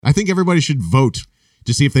I think everybody should vote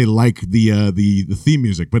to see if they like the theme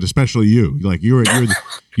music, but especially you. Like you're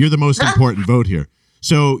the most important vote here.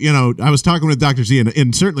 So, I was talking with Dr. Z,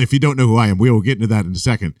 and certainly if you don't know who I am, we will get into that in a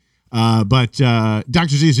second. But Dr.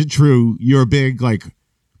 Z, is it true you're a big like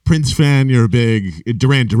Prince fan? You're a big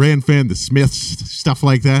Duran fan, the Smiths, stuff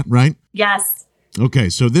like that, right? Yes. Okay,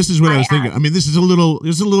 so this is what I was thinking. I mean, this is a little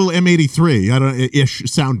M83, I don't ish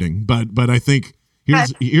sounding, but I think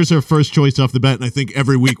here's our first choice off the bat, and I think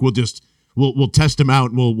every week we'll test them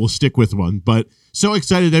out and we'll stick with one. But so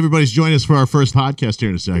excited everybody's joining us for our first podcast here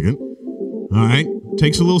in a second. All right,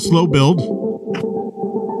 takes a little slow build. All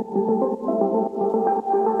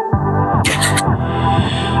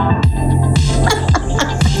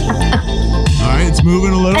right, it's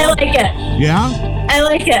moving a little. I like it. Yeah? I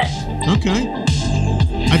like it. Okay.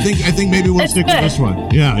 I think maybe we'll stick with this one.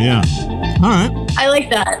 Yeah. All right. I like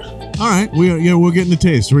that. All right. We're getting the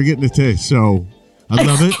taste. We're getting the taste. So I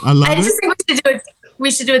love it. I just think we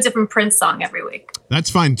should do a different Prince song every week. That's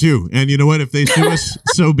fine too. And you know what? If they sue us,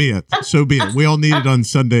 so be it. So be it. We all need it on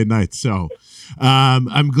Sunday nights. So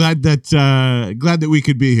I'm glad that we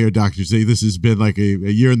could be here, Dr. Z. This has been like a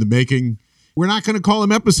year in the making. We're not going to call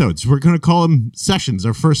them episodes. We're going to call them sessions.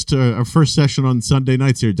 Our first session on Sunday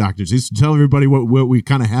nights here, Dr. Z. So tell everybody what we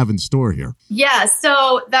kind of have in store here. Yeah,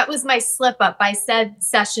 so that was my slip up. I said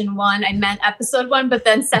session 1. I meant episode 1, but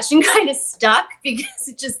then session kind of stuck because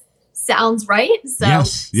it just sounds right. So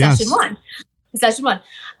session 1. Session 1.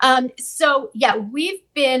 So yeah, we've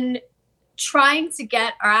been trying to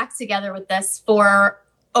get our act together with this for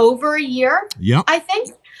over a year, I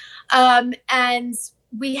think. And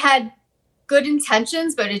we had good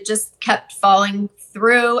intentions, but it just kept falling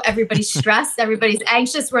through. Everybody's stressed. Everybody's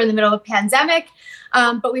anxious. We're in the middle of a pandemic.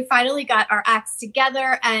 But we finally got our acts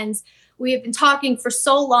together, and we have been talking for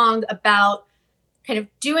so long about kind of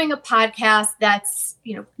doing a podcast that's,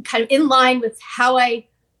 kind of in line with how I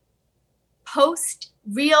post,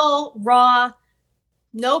 real, raw,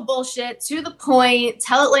 no bullshit, to the point,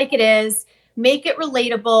 tell it like it is, make it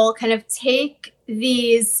relatable, kind of take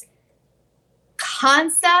these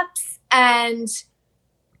concepts and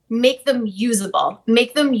make them usable,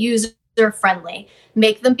 make them user-friendly,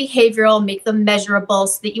 make them behavioral, make them measurable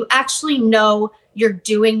so that you actually know you're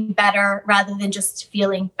doing better rather than just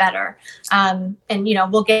feeling better. And,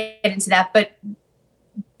 we'll get into that. But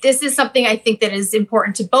this is something I think that is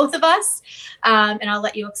important to both of us. And I'll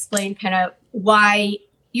let you explain kind of why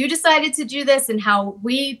you decided to do this and how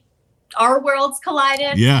our worlds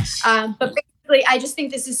collided. Yes. But I just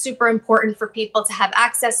think this is super important for people to have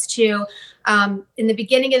access to. In the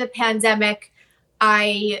beginning of the pandemic,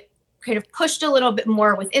 I kind of pushed a little bit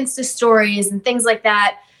more with Insta stories and things like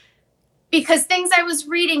that, because things I was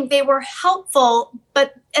reading, they were helpful,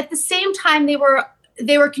 but at the same time, they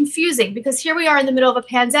were confusing, because here we are in the middle of a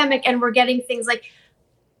pandemic and we're getting things like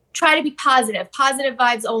try to be positive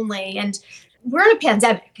vibes only. And we're in a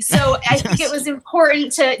pandemic. So I think it was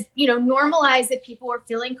important to, normalize that people were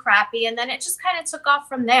feeling crappy, and then it just kind of took off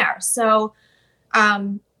from there. So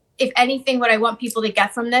if anything, what I want people to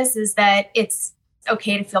get from this is that it's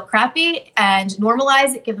okay to feel crappy, and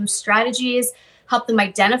normalize it, give them strategies, help them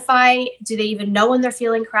identify, do they even know when they're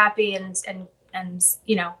feeling crappy, and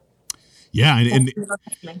Yeah,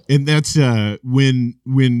 and that's when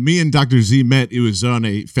me and Dr. Z met. It was on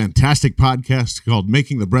a fantastic podcast called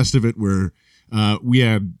Making the Breast of It, where we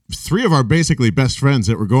had 3 of our basically best friends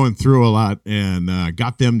that were going through a lot, and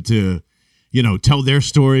got them to, tell their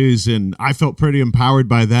stories. And I felt pretty empowered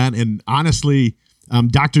by that. And honestly,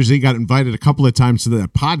 Dr. Z got invited a couple of times to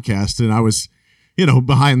that podcast, and I was,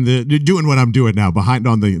 behind doing what I'm doing now, behind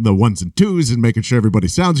on the 1s and 2s and making sure everybody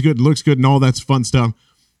sounds good and looks good and all that's fun stuff.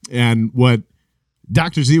 And what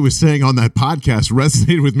Dr. Z was saying on that podcast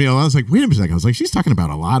resonated with me. I was like, wait a second. I was like, she's talking about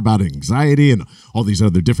a lot about anxiety and all these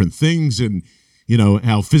other different things, and,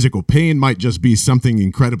 how physical pain might just be something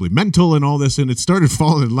incredibly mental and all this. And it started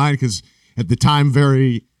falling in line because at the time,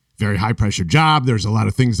 very, very high pressure job. There's a lot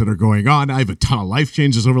of things that are going on. I have a ton of life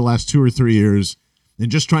changes over the last 2 or 3 years,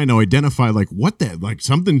 and just trying to identify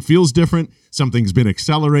something feels different. Something's been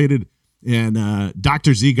accelerated. And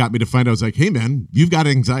Dr. Z got me to find out, I was like, hey, man, you've got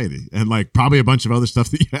anxiety, and probably a bunch of other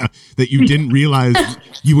stuff that you didn't realize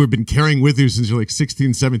you have been carrying with you since you're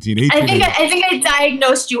 16, 17, 18. I think I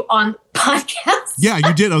diagnosed you on podcast. Yeah,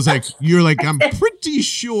 you did. I was like, I'm pretty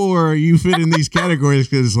sure you fit in these categories,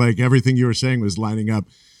 because everything you were saying was lining up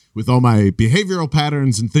with all my behavioral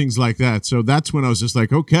patterns and things like that. So that's when I was just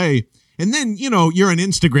like, okay. And then, you're an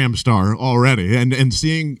Instagram star already, and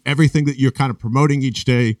seeing everything that you're kind of promoting each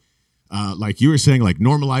day. Like you were saying,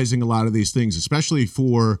 normalizing a lot of these things, especially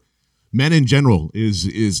for men in general,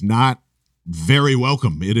 is not very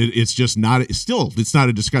welcome. It's just not, it's not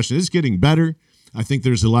a discussion. It's getting better. I think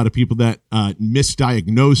there's a lot of people that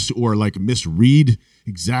misdiagnose or like misread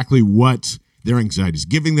exactly what their anxiety is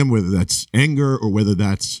giving them, whether that's anger or whether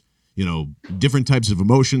that's, different types of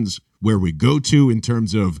emotions, where we go to in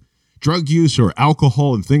terms of drug use or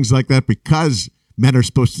alcohol and things like that, because men are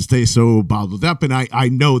supposed to stay so bottled up. And I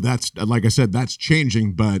know that's, like I said, that's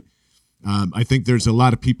changing, but I think there's a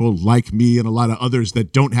lot of people like me and a lot of others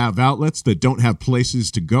that don't have outlets, that don't have places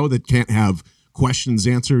to go, that can't have questions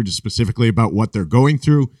answered specifically about what they're going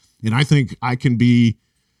through. And I think I can be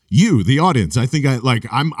you, the audience. I think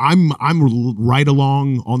I'm right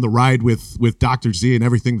along on the ride with Dr. Z and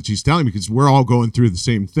everything that she's telling me, because we're all going through the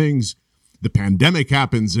same things. The pandemic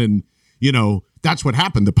happens, and that's what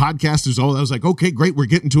happened. The podcast is all, I was like, okay, great, we're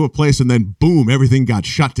getting to a place, and then boom, everything got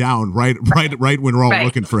shut down right when we're all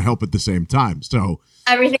looking for help at the same time. So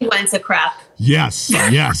everything went to crap. Yes.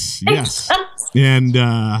 And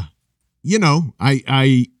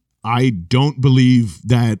I don't believe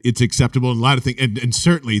that it's acceptable in a lot of things, and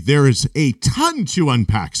certainly there is a ton to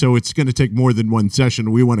unpack. So it's going to take more than one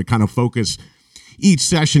session. We want to kind of focus each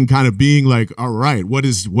session kind of being like, all right, what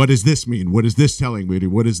does this mean? What is this telling me?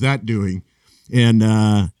 What is that doing?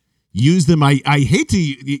 And use them. I hate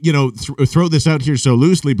to throw this out here so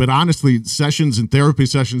loosely, but honestly, sessions and therapy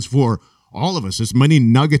sessions for all of us, as many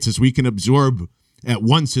nuggets as we can absorb at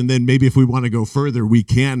once, and then maybe if we want to go further, we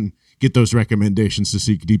can get those recommendations to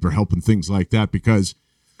seek deeper help and things like that, because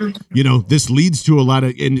this leads to a lot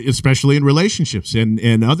of, and especially in relationships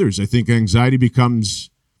and others. I think anxiety becomes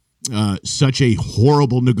such a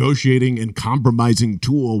horrible negotiating and compromising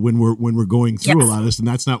tool when we're going through a lot of this, and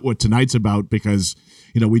that's not what tonight's about, because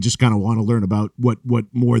we just kind of want to learn about what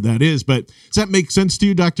more that is. But does that make sense to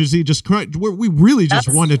you, Dr. Z? We really just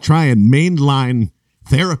want to try and mainline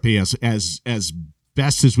therapy as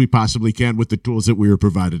best as we possibly can with the tools that we were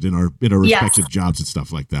provided in our respective jobs and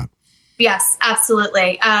stuff like that. Yes,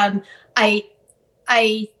 absolutely. It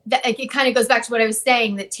kind of goes back to what I was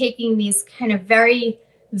saying, that taking these kind of very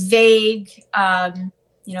vague,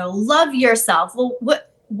 love yourself. Well,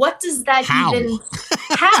 what does that even,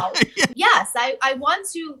 how? Yes, I want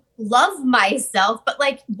to love myself, but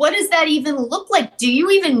like, what does that even look like? Do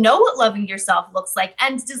you even know what loving yourself looks like?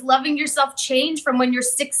 And does loving yourself change from when you're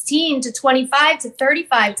 16 to 25 to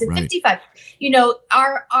 35 to 55?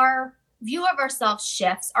 Our view of ourselves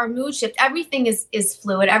shifts, our mood shifts, everything is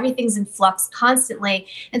fluid, everything's in flux constantly.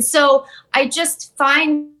 And so I just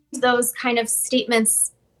find those kind of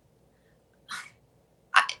statements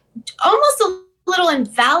almost a little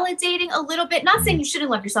invalidating, a little bit. Not saying you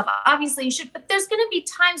shouldn't love yourself, obviously you should, but there's going to be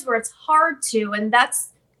times where it's hard to, and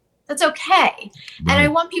that's okay. Right. And I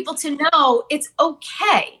want people to know it's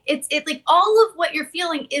okay. It's like all of what you're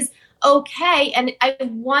feeling is okay. And I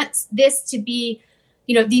want this to be,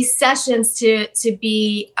 these sessions to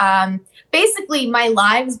be basically my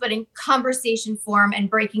lives, but in conversation form, and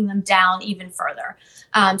breaking them down even further,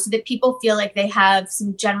 so that people feel like they have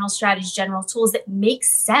some general strategies, general tools that make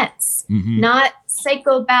sense, not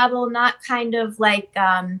psychobabble, not kind of like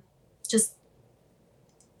just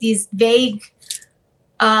these vague,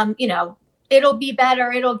 it'll be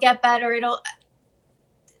better, it'll get better, it'll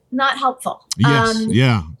not helpful. Yes,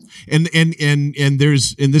 yeah. And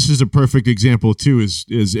this is a perfect example too,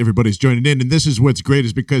 is everybody's joining in. And this is what's great,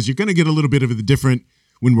 is because you're going to get a little bit of the different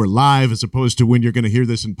when we're live, as opposed to when you're going to hear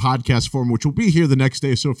this in podcast form, which will be here the next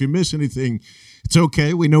day. So if you miss anything, it's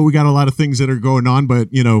okay. We know we got a lot of things that are going on, but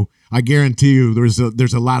I guarantee you there's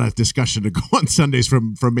a lot of discussion to go on Sundays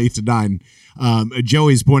from 8 to 9.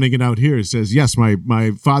 Joey's pointing it out here. It says, yes,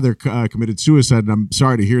 my father committed suicide, and I'm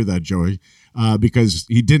sorry to hear that, Joey. Because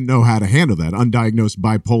he didn't know how to handle that. Undiagnosed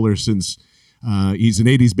bipolar since he's an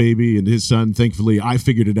 80s baby, and his son, thankfully, I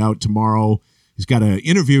figured it out tomorrow. He's got an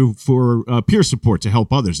interview for peer support to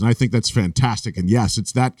help others. And I think that's fantastic. And yes,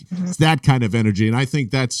 it's that kind of energy. And I think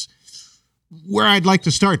that's where I'd like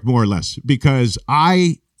to start, more or less, because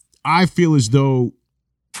I feel as though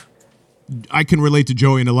I can relate to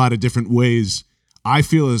Joey in a lot of different ways. I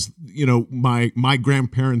feel as, my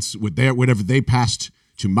grandparents, whatever they passed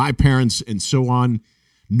to my parents and so on,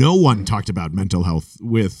 no one talked about mental health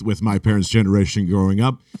with my parents' generation growing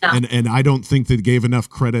up. No. And I don't think they gave enough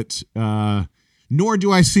credit, nor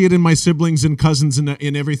do I see it in my siblings and cousins and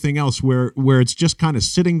in everything else, where it's just kind of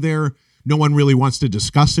sitting there. No one really wants to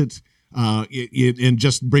discuss it. And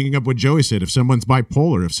just bringing up what Joey said, if someone's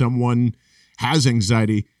bipolar, if someone has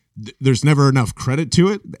anxiety, there's never enough credit to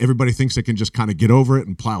it. Everybody thinks they can just kind of get over it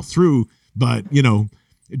and plow through. But,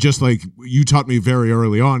 just like you taught me very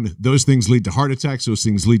early on, those things lead to heart attacks. Those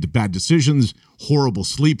things lead to bad decisions, horrible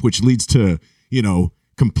sleep, which leads to,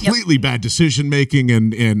 completely bad decision making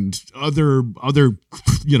and other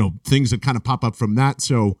things that kind of pop up from that.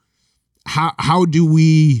 So how do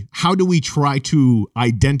we try to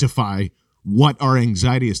identify what our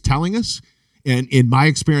anxiety is telling us? And in my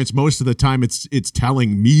experience, most of the time it's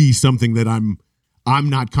telling me something that I'm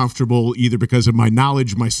not comfortable, either because of my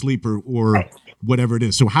knowledge, my sleep, or right. whatever it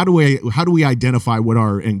is. So how do we identify what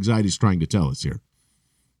our anxiety is trying to tell us here?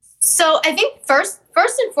 So I think first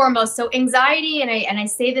and foremost, so anxiety, and I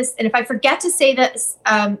say this, and if I forget to say this,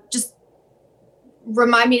 just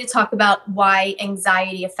remind me to talk about why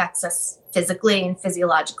anxiety affects us physically and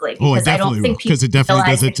physiologically. Because I don't think because it definitely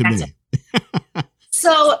does it to me.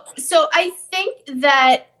 So I think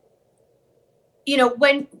that,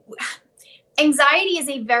 when anxiety is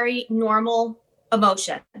a very normal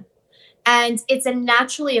emotion, and it's a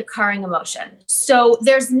naturally occurring emotion. So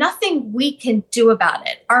there's nothing we can do about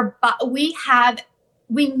it.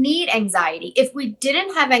 We need anxiety. If we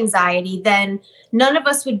didn't have anxiety, then none of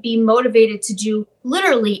us would be motivated to do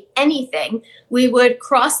literally anything. We would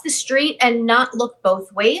cross the street and not look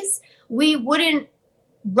both ways. We wouldn't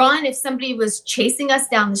run if somebody was chasing us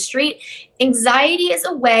down the street. Anxiety is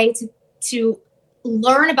a way to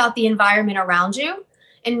learn about the environment around you.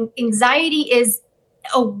 And anxiety is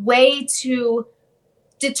a way to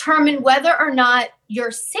determine whether or not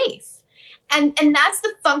you're safe. And that's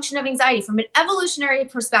the function of anxiety from an evolutionary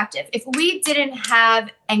perspective. If we didn't have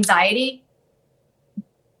anxiety,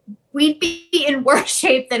 we'd be in worse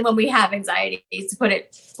shape than when we have anxiety, to put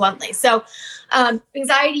it bluntly. So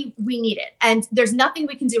anxiety, we need it. And there's nothing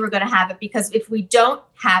we can do. We're going to have it, because if we don't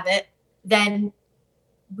have it, then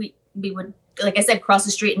we would, like I said, cross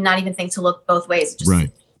the street and not even think to look both ways. Just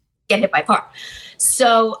right. Get hit by a car.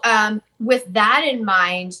 So with that in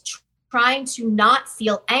mind, trying to not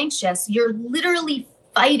feel anxious, you're literally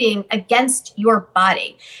fighting against your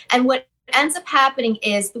body. And what ends up happening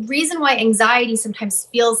is, the reason why anxiety sometimes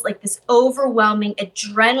feels like this overwhelming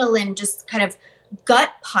adrenaline, just kind of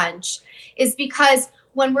gut punch, is because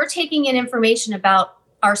when we're taking in information about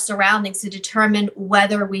our surroundings to determine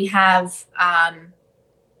whether we have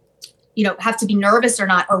to be nervous or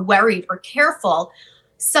not, or worried or careful,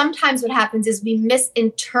 sometimes what happens is we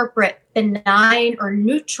misinterpret benign or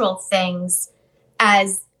neutral things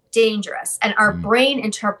as dangerous, and our brain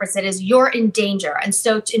interprets it as you're in danger. And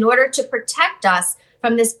so in order to protect us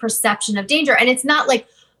from this perception of danger, and it's not like,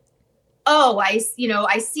 I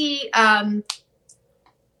see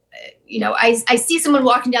someone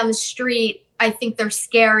walking down the street, I think they're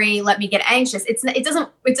scary, let me get anxious. It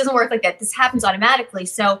doesn't work like that. This happens automatically.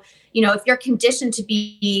 So, if you're conditioned to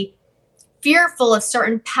be fearful of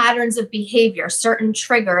certain patterns of behavior, certain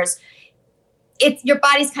triggers, your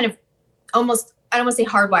body's kind of almost, I don't want to say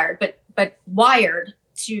hardwired, but wired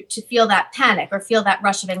to feel that panic or feel that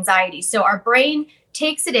rush of anxiety. So our brain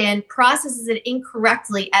takes it in, processes it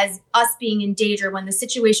incorrectly as us being in danger, when the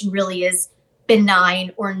situation really is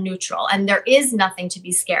benign or neutral, and there is nothing to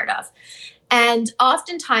be scared of. And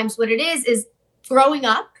oftentimes what it is growing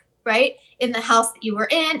up, right, in the house that you were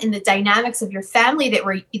in the dynamics of your family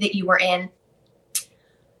that you were in.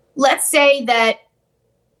 Let's say that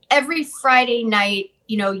every Friday night,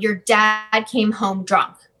 your dad came home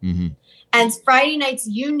drunk. Mm-hmm. And Friday nights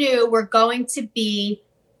you knew were going to be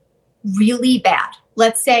really bad.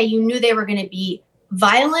 Let's say you knew they were going to be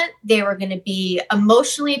violent, they were going to be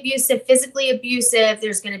emotionally abusive, physically abusive.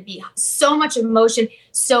 There's going to be so much emotion.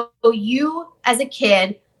 So you, as a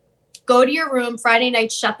kid, go to your room Friday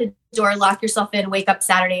night, shut the door, lock yourself in, wake up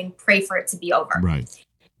Saturday and pray for it to be over. Right.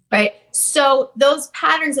 So those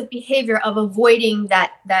patterns of behavior of avoiding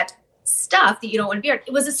that stuff that you don't want to be around,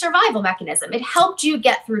 it was a survival mechanism. It helped you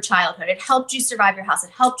get through childhood. It helped you survive your house. It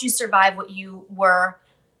helped you survive what you were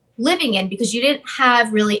living in, because you didn't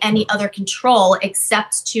have really any other control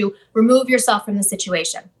except to remove yourself from the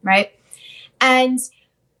situation. Right. And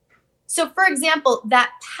so, for example,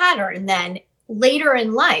 that pattern then later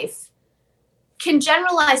in life can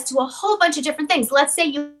generalize to a whole bunch of different things. Let's say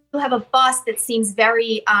you have a boss that seems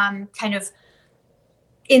very kind of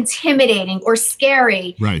intimidating or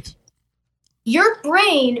scary. Right. Your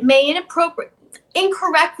brain may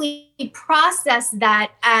incorrectly process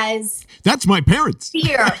that as that's my parents.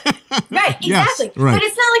 Fear. Right, exactly. Yes, right. But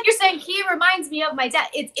it's not like you're saying he reminds me of my dad.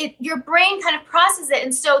 Your brain kind of processes it,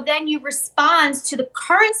 and so then you respond to the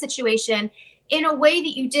current situation in a way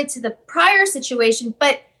that you did to the prior situation,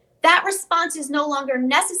 but that response is no longer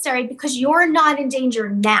necessary because you're not in danger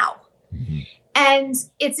now. Mm-hmm. And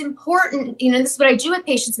it's important, this is what I do with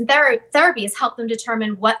patients in therapy, is help them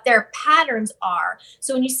determine what their patterns are.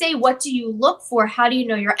 So when you say, what do you look for? How do you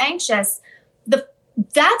know you're anxious?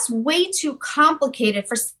 That's way too complicated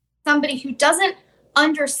for somebody who doesn't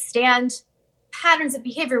understand patterns of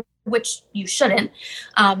behavior, which you shouldn't.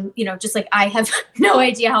 Just like I have no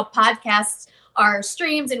idea how podcasts are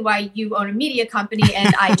streamed and why you own a media company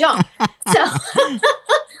and I don't.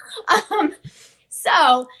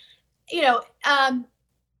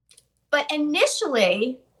 But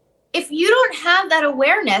initially, if you don't have that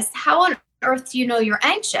awareness, how on earth do you know you're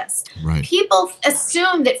anxious? Right. People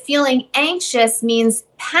assume that feeling anxious means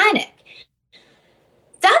panic.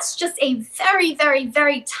 That's just a very, very,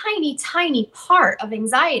 very tiny, tiny part of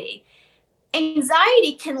anxiety.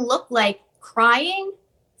 Anxiety can look like crying,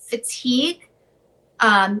 fatigue,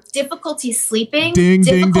 difficulty sleeping,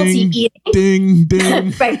 difficulty eating. Ding,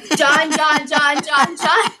 ding. Right. John.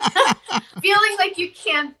 Feeling like you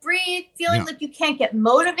can't breathe, feeling like you can't get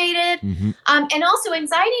motivated. Mm-hmm. And also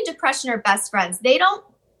anxiety and depression are best friends. They don't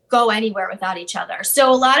go anywhere without each other.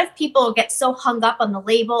 So a lot of people get so hung up on the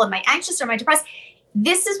label, am I anxious or am I depressed?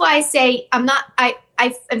 This is why I say and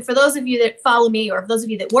for those of you that follow me or for those of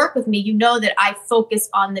you that work with me, you know that I focus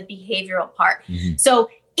on the behavioral part. Mm-hmm. So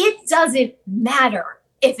it doesn't matter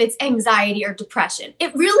if it's anxiety or depression.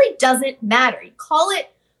 It really doesn't matter. You call it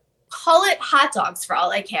hot dogs for all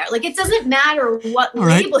I care. Like, it doesn't matter what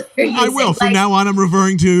label you're using. I will. From now on, I'm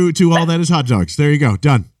referring to all that as hot dogs. There you go.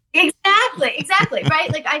 Done. Exactly. Right?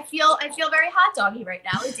 Like, I feel very hot doggy right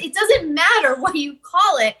now. It doesn't matter what you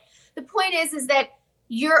call it. The point is that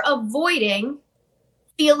you're avoiding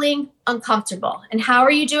feeling uncomfortable. And how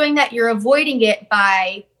are you doing that? You're avoiding it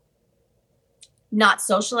by not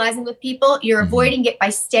socializing with people. You're avoiding it by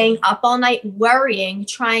staying up all night, worrying,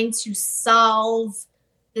 trying to solve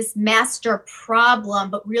this master problem,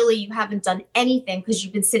 but really you haven't done anything because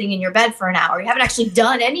you've been sitting in your bed for an hour. You haven't actually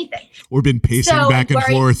done anything. Or been pacing back and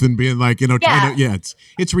forth and being like,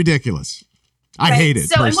 it's ridiculous. I hate it.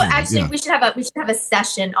 So we should have a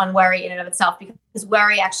session on worry in and of itself, because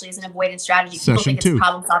worry actually is an avoidance strategy. People think it's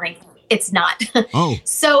problem solving. It's not. Oh.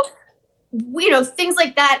 So, things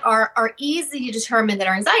like that are easy to determine that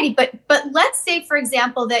are anxiety. But let's say, for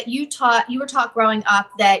example, that you were taught growing up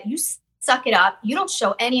that you suck it up, you don't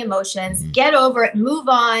show any emotions, get over it, move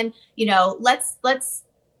on. Let's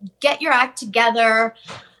get your act together.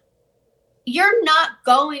 You're not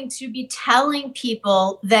going to be telling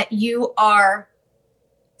people that you are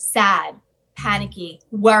sad, panicky,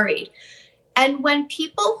 worried. And when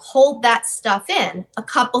people hold that stuff in, a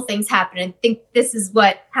couple things happen. And I think this is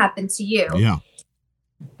what happened to you. Yeah.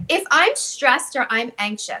 If I'm stressed or I'm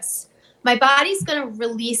anxious, my body's going to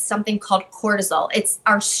release something called cortisol. It's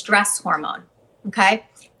our stress hormone. Okay.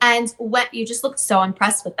 And when you just looked so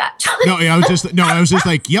impressed with that. I was just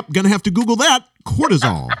like, yep, gonna have to Google that.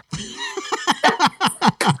 Cortisol.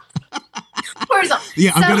 Cortisol.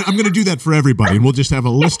 Yeah, I'm gonna do that for everybody, and we'll just have a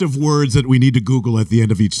list of words that we need to Google at the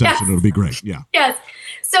end of each session. It'll be great. Yeah. Yes.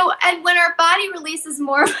 So, and when our body releases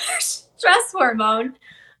more of our stress hormone,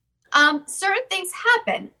 certain things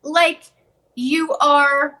happen. Like your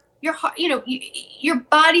heart, your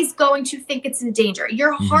body's going to think it's in danger.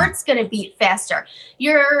 Your heart's going to beat faster.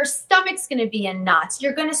 Your stomach's going to be in knots.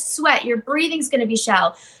 You're going to sweat. Your breathing's going to be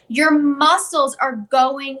shallow. Your muscles are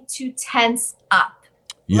going to tense up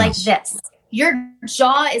like this. Your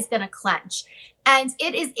jaw is going to clench. And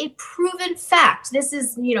it is a proven fact. This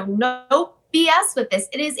is, no BS with this.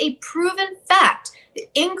 It is a proven fact that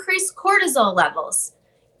increased cortisol levels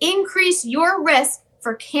increase your risk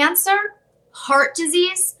for cancer, heart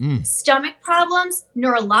disease, stomach problems,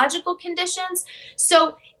 neurological conditions.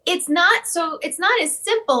 So it's not as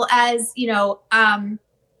simple as,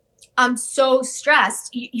 I'm so stressed.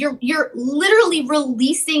 You're literally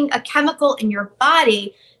releasing a chemical in your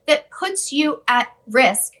body that puts you at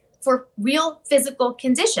risk for real physical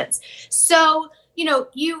conditions. So,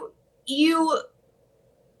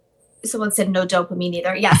 someone said no dopamine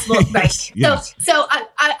either. Yes. Well, right. Yes. So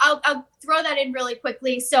I'll throw that in really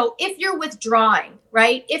quickly. So if you're withdrawing,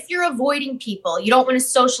 right? If you're avoiding people, you don't want to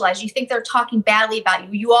socialize, you think they're talking badly about you,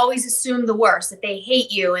 you always assume the worst, that they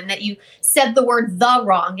hate you and that you said the word the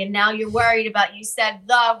wrong. And now you're worried about you said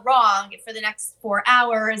the wrong for the next 4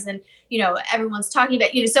 hours. And, everyone's talking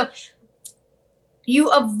about you. So you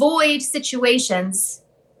avoid situations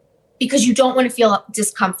because you don't want to feel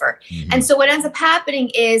discomfort. And so what ends up happening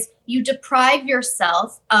is you deprive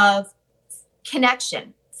yourself of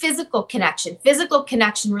connection, physical connection. Physical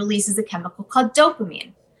connection releases a chemical called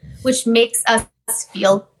dopamine, which makes us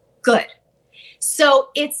feel good. So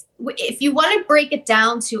if you want to break it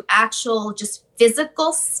down to actual just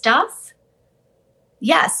physical stuff,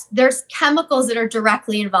 yes, there's chemicals that are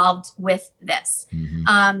directly involved with this.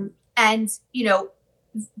 And,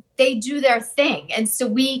 they do their thing. And so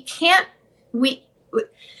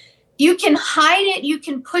You can hide it. You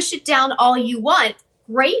can push it down all you want.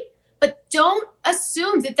 Great. But don't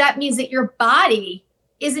assume that that means that your body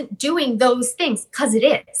isn't doing those things, because it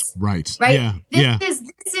is. Right. Right. Yeah. This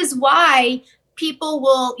is why people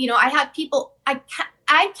will, I have people,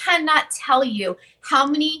 I cannot tell you how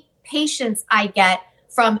many patients I get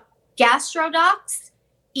from gastro docs,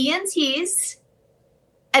 ENTs,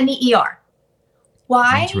 and the ER.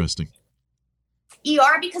 Why? Interesting.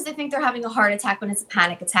 ER because they think they're having a heart attack when it's a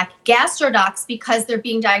panic attack. Gastrodocs because they're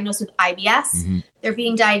being diagnosed with IBS. Mm-hmm. They're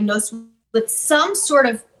being diagnosed with some sort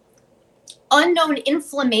of unknown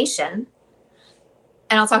inflammation.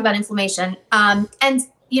 And I'll talk about inflammation.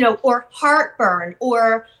 Or heartburn,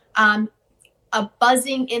 or a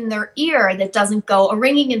buzzing in their ear that doesn't go, a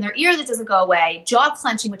ringing in their ear that doesn't go away, jaw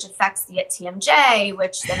clenching, which affects the TMJ,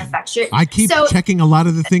 which then affects your... I keep checking a lot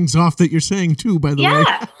of the things off that you're saying too, by the way.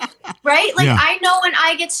 Yeah, right? Like, I know when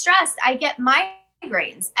I get stressed, I get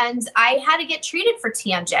migraines, and I had to get treated for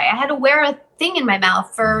TMJ. I had to wear a thing in my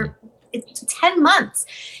mouth for 10 months.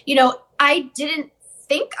 I didn't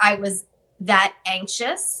think I was that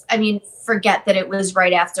anxious. I mean, forget that it was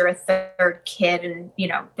right after a third kid, and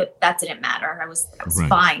that didn't matter. I was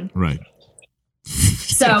fine. Right.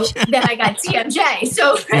 So then I got TMJ.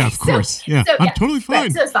 So yeah, of course. I'm totally fine.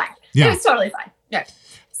 So it's fine. Yeah. It was totally fine. Yeah.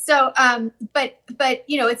 So, but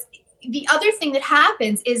it's the other thing that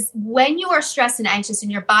happens is when you are stressed and anxious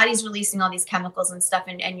and your body's releasing all these chemicals and stuff,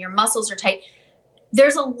 and your muscles are tight,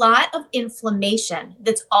 there's a lot of inflammation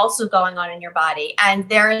that's also going on in your body. And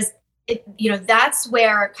that's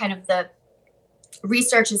where kind of the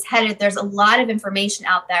research is headed. There's a lot of information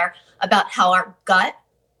out there about how our gut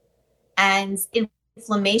and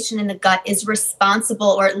inflammation in the gut is responsible,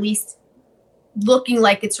 or at least looking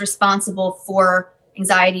like it's responsible for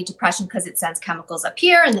anxiety, depression, because it sends chemicals up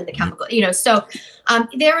here, and then the chemical, so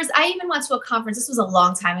I even went to a conference. This was a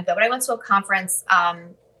long time ago, but I went to a conference.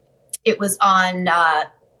 It was on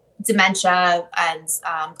dementia and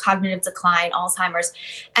cognitive decline, Alzheimer's.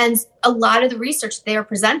 And a lot of the research they are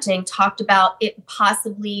presenting talked about it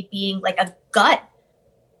possibly being like a gut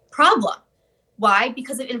problem. Why?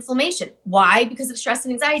 Because of inflammation. Why? Because of stress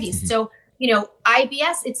and anxiety. Mm-hmm. So,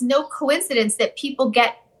 IBS, it's no coincidence that people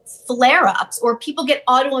get flare-ups, or people get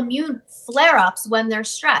autoimmune flare-ups when they're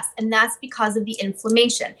stressed. And that's because of the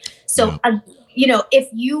inflammation. So, if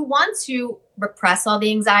you want to repress all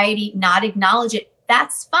the anxiety, not acknowledge it,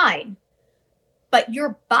 that's fine. But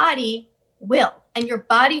your body will, and your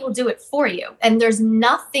body will do it for you. And there's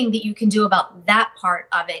nothing that you can do about that part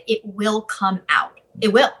of it. It will come out.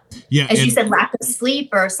 It will. Yeah. As you said, lack of sleep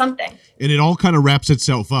or something. And it all kind of wraps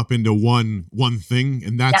itself up into one thing.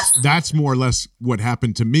 And that's more or less what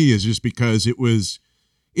happened to me, is just because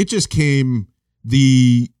it just came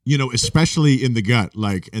especially in the gut,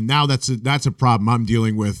 and now that's a problem I'm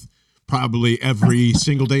dealing with probably every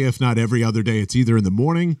single day, if not every other day. It's either in the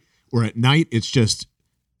morning or at night. It's just,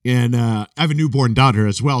 and I have a newborn daughter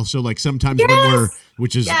as well. So sometimes when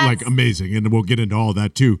which is amazing, and we'll get into all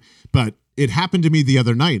that too. But it happened to me the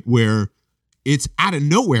other night where it's out of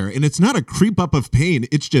nowhere, and it's not a creep up of pain.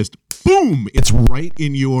 It's just boom. It's right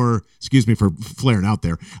in your, excuse me for flaring out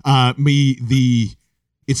there.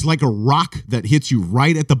 It's like a rock that hits you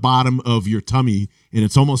right at the bottom of your tummy, and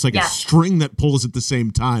it's almost like a string that pulls at the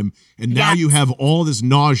same time. And now you have all this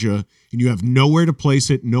nausea, and you have nowhere to place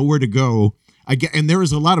it, nowhere to go. And there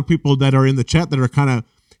is a lot of people that are in the chat that are kind of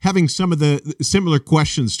having some of the similar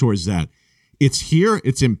questions towards that. It's here,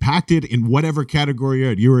 it's impacted in whatever category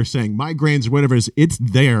you were saying, migraines, whatever it is, it's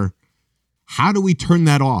there. How do we turn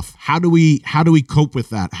that off? How do we cope with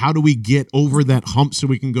that? How do we get over that hump so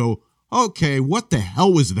we can go, okay, what the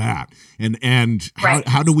hell was that? And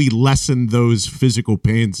how do we lessen those physical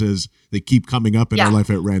pains as they keep coming up in our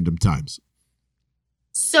life at random times?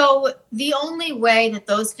 So the only way that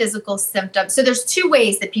those physical symptoms, so there's two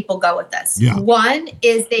ways that people go with this. Yeah. One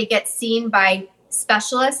is they get seen by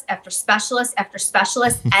specialist after specialist after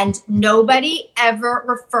specialist, and nobody ever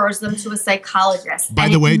refers them to a psychologist. By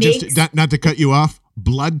the way, just not to cut you off,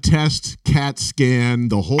 blood test, CAT scan,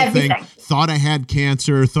 the whole thing. Thought I had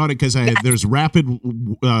cancer. Because there's rapid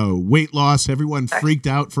weight loss. Everyone freaked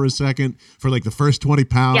out for a second for the first 20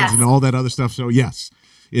 pounds and all that other stuff. So yes,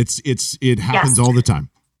 it happens all the time.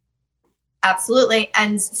 Absolutely.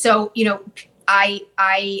 And so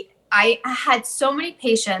I had so many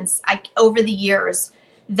patients over the years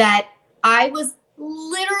that I was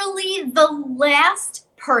literally the last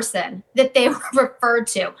person that they were referred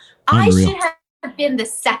to. Unreal. I should have been the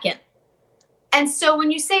second. And so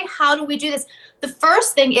when you say, how do we do this? The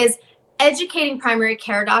first thing is educating primary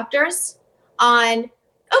care doctors on,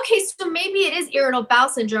 okay, so maybe it is irritable bowel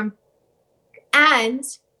syndrome, and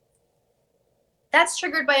That's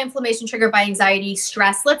triggered by inflammation, triggered by anxiety,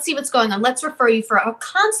 stress. Let's see what's going on. Let's refer you for a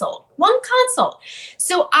consult, one consult.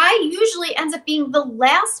 So I usually end up being the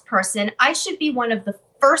last person. I should be one of the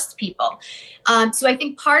first people. So I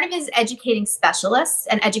think part of it is educating specialists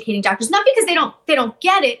and educating doctors, not because they don't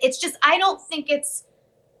get it. It's just, I don't think it's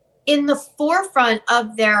in the forefront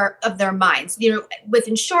of their minds, with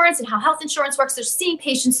insurance and how health insurance works. They're seeing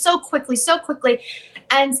patients so quickly.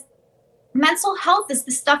 And mental health is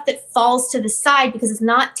the stuff that falls to the side because it's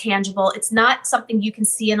not tangible. It's not something you can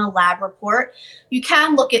see in a lab report. You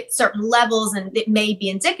can look at certain levels and it may be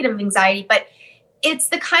indicative of anxiety, but it's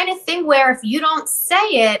the kind of thing where if you don't say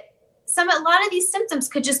it, a lot of these symptoms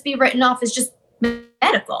could just be written off as just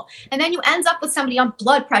medical. And then you end up with somebody on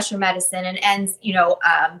blood pressure medicine and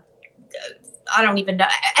I don't even know,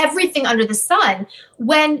 everything under the sun,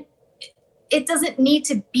 when it doesn't need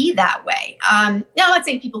to be that way. Now, I'm not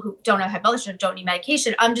saying people who don't have high blood pressure don't need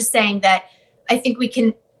medication. I'm just saying that I think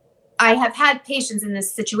I have had patients in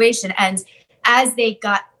this situation, and as they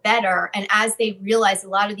got better and as they realized a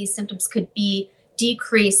lot of these symptoms could be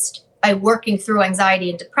decreased by working through anxiety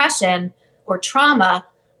and depression or trauma,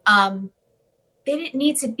 they didn't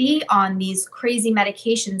need to be on these crazy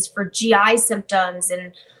medications for GI symptoms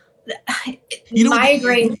and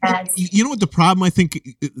migraine meds. You know what the problem, I think,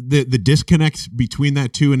 the disconnect between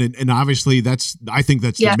that two, and obviously I think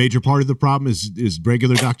that's the major part of the problem is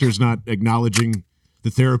regular doctors not acknowledging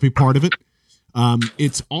the therapy part of it.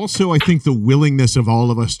 It's also, I think, the willingness of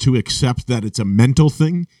all of us to accept that it's a mental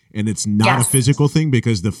thing and it's not a physical thing,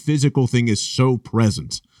 because the physical thing is so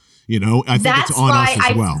present. I think it's on us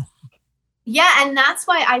as well. Yeah, and that's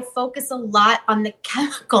why I focus a lot on the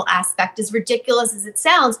chemical aspect, as ridiculous as it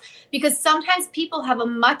sounds, because sometimes people have a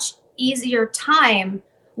much easier time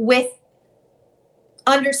with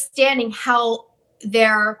understanding how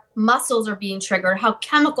their muscles are being triggered, how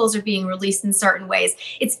chemicals are being released in certain ways.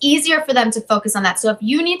 It's easier for them to focus on that. So if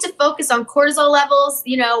you need to focus on cortisol levels,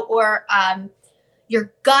 or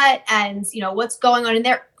your gut and, what's going on in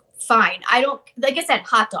there, fine. I don't, like I said,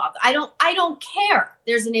 hot dog. I don't care.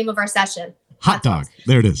 There's the name of our session. Hot dog.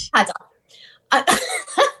 There it is. Hot dog.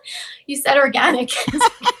 You said organic.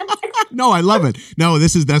 No, I love it. No,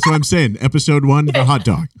 that's what I'm saying. Episode 1, the hot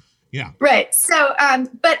dog. Yeah. Right. So, and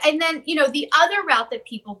then, the other route that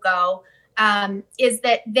people go, is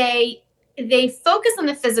that they focus on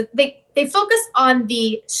the physical, they focus on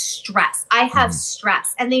the stress. I have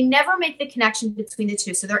stress, and they never make the connection between the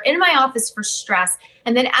two. So they're in my office for stress.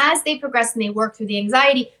 And then as they progress and they work through the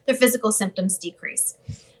anxiety, their physical symptoms decrease.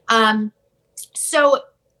 So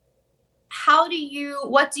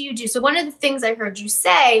what do you do? So one of the things I heard you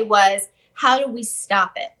say was, how do we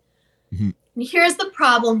stop it? Mm-hmm. And here's the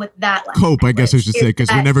problem with that. Cope, I guess I should say, because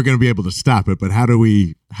we're never going to be able to stop it. But how do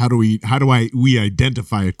we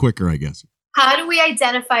identify it quicker, I guess? How do we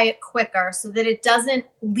identify it quicker so that it doesn't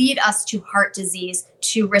lead us to heart disease,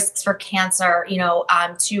 to risks for cancer,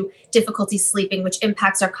 to difficulty sleeping, which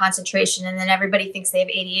impacts our concentration. And then everybody thinks they have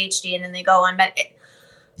ADHD and then they go on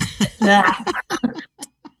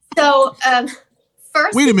So,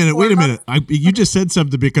 first. Wait a minute. You just said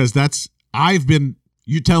something, because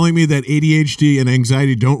you telling me that ADHD and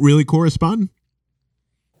anxiety don't really correspond?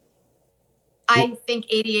 I think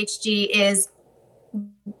ADHD is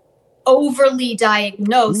overly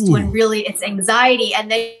diagnosed when really it's anxiety. And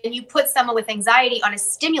then you put someone with anxiety on a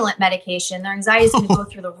stimulant medication, their anxiety is going to go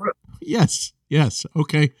through the roof. Yes.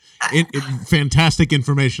 Okay. Fantastic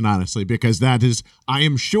information, honestly, because I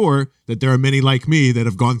am sure that there are many like me that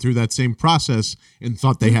have gone through that same process and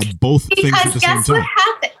thought they had both things at the same time.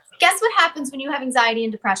 Guess what happens when you have anxiety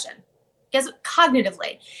and depression?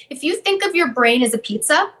 Cognitively, if you think of your brain as a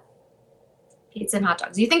pizza and hot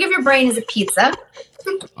dogs. You think of your brain as a pizza.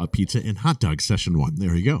 A pizza and hot dog, session 1.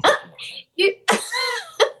 There you go.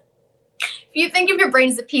 You think of your brain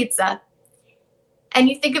as a pizza, and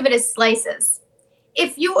you think of it as slices.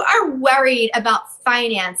 If you are worried about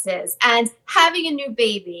finances and having a new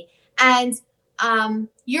baby and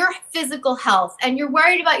your physical health, and you're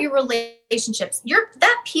worried about your relationships,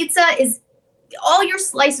 that pizza is, all your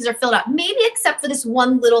slices are filled out, maybe except for this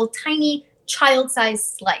one little tiny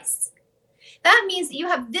child-sized slice. That means that you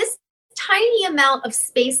have this tiny amount of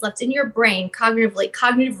space left in your brain,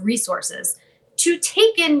 cognitive resources, to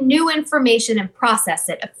take in new information and process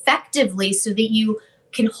it effectively so that you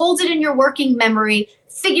can hold it in your working memory,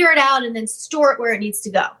 figure it out, and then store it where it needs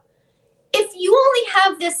to go. If you only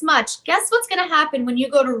have this much, guess what's going to happen when you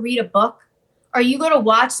go to read a book, or you go to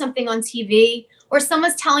watch something on TV, or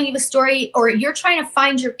someone's telling you a story, or you're trying to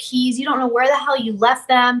find your keys, you don't know where the hell you left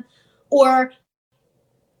them, or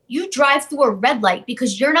you drive through a red light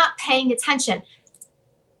because you're not paying attention.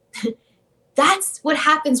 That's what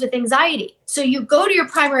happens with anxiety. So you go to your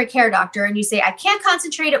primary care doctor and you say, I can't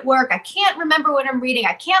concentrate at work. I can't remember what I'm reading.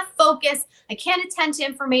 I can't focus. I can't attend to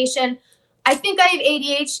information. I think I have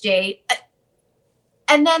ADHD.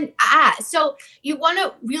 And then, so you want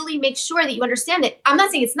to really make sure that you understand that. I'm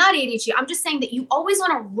not saying it's not ADHD. I'm just saying that you always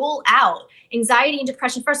want to rule out anxiety and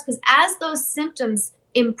depression first, because as those symptoms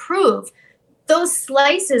improve, those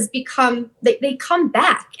slices they come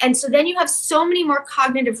back. And so then you have so many more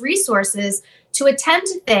cognitive resources to attend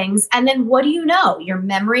to things. And then what do you know? Your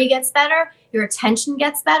memory gets better, your attention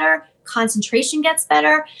gets better, concentration gets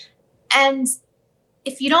better. And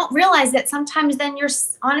if you don't realize that, sometimes then you're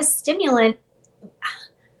on a stimulant,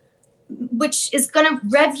 which is going to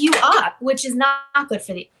rev you up, which is not good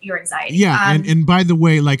for your anxiety. Yeah. And by the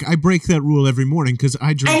way, like, I break that rule every morning because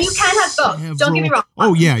I drink. And you can have both. Don't get me wrong.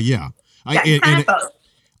 Oh, yeah. Yeah.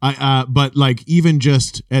 But like, even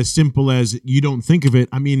just as simple as you don't think of it.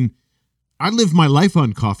 I mean, I live my life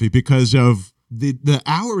on coffee because of the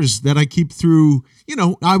hours that I keep through. You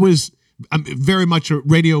know, I'm very much a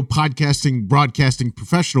radio podcasting, broadcasting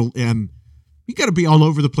professional, and you got to be all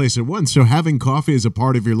over the place at once. So having coffee as a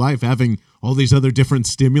part of your life, having all these other different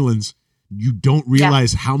stimulants, you don't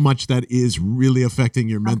realize how much that is really affecting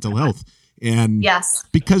your mental health. And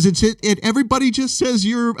because everybody just says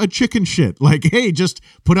you're a chicken shit. Like, hey, just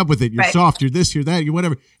put up with it. You're soft. You're this, you're that, you're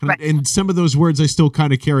whatever. And some of those words I still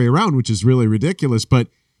kind of carry around, which is really ridiculous. But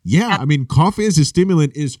I mean, coffee as a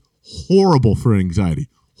stimulant is horrible for anxiety.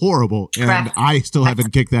 Horrible. And I still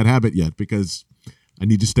haven't kicked that habit yet because I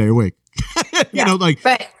need to stay awake. You know, like.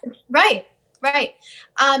 Right.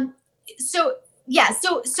 So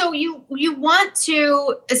you want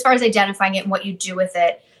to, as far as identifying it and what you do with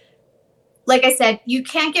it, like I said, you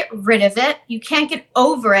can't get rid of it. You can't get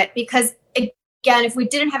over it because, again, if we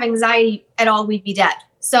didn't have anxiety at all, we'd be dead.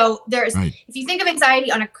 So if you think of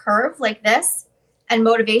anxiety on a curve like this and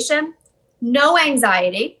motivation, no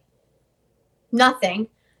anxiety, nothing.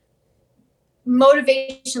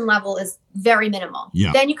 Motivation level is very minimal.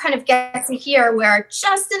 Yeah. Then you kind of get to here where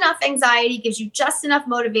just enough anxiety gives you just enough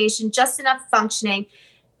motivation, just enough functioning.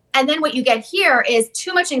 And then what you get here is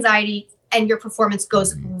too much anxiety and your performance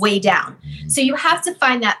goes way down. So you have to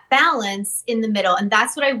find that balance in the middle. And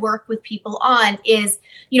that's what I work with people on is,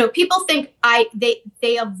 you know, people think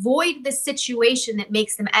they avoid the situation that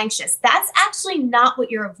makes them anxious. That's actually not what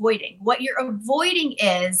you're avoiding. What you're avoiding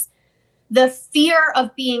is the fear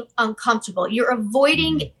of being uncomfortable. You're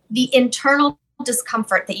avoiding the internal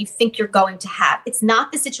discomfort that you think you're going to have. It's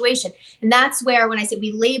not the situation. And that's where, when I say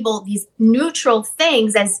we label these neutral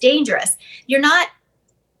things as dangerous, you're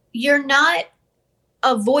not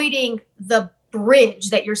avoiding the bridge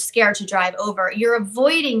that you're scared to drive over. You're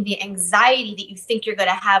avoiding the anxiety that you think you're going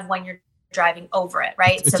to have when you're driving over it,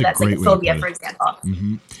 right? So that's like a phobia, for example.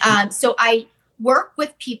 Mm-hmm. So I work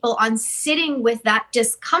with people on sitting with that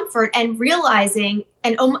discomfort and realizing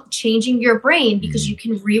and changing your brain, because you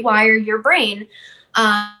can rewire your brain.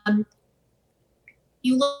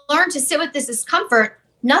 You learn to sit with this discomfort.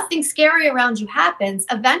 Nothing scary around you happens.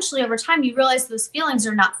 Eventually, over time, you realize those feelings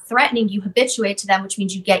are not threatening. You habituate to them, which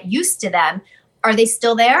means you get used to them. Are they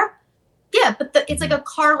still there? Yeah, but it's like a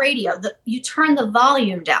car radio. You turn the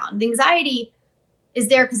volume down. The anxiety is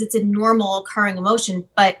there because it's a normal occurring emotion,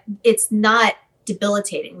 but it's not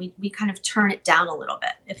debilitating. We kind of turn it down a little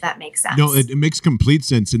bit, if that makes sense. No, it makes complete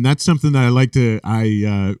sense. And that's something that I like to,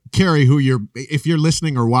 Carrie, if you're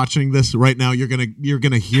listening or watching this right now, you're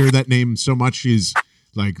going to hear that name so much. She's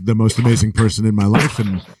like the most amazing person in my life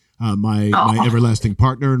and my everlasting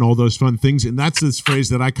partner and all those fun things. And that's this phrase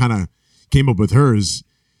that I kind of came up with her is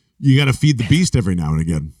you got to feed the beast every now and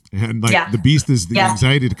again. And the beast is the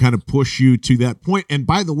anxiety to kind of push you to that point. And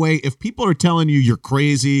by the way, if people are telling you you're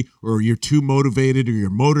crazy or you're too motivated or your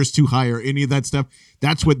motor's too high or any of that stuff,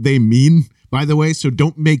 that's what they mean, by the way. So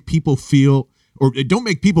don't make people feel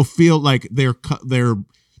like they're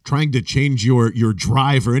trying to change your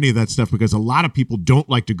drive or any of that stuff, because a lot of people don't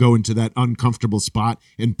like to go into that uncomfortable spot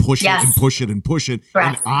and push it and push it and push it. Right.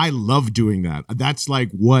 And I love doing that. That's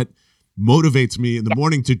like what motivates me in the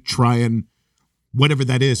morning to try and whatever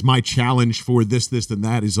that is, my challenge for this, and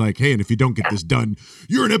that is like, hey, and if you don't get this done,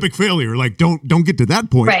 you're an epic failure. Like, don't get to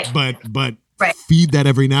that point, but feed that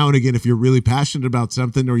every now and again. If you're really passionate about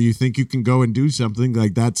something or you think you can go and do something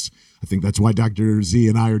like I think that's why Dr. Z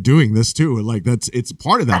and I are doing this too. Like it's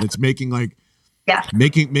part of that. It's making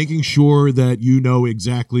making sure that you know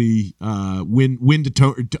exactly when to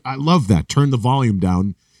turn. I love that. Turn the volume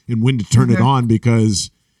down and when to turn it on,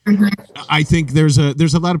 because I think there's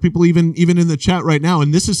a lot of people even in the chat right now,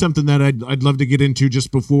 and this is something that I'd love to get into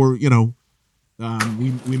just before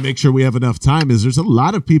we make sure we have enough time is there's a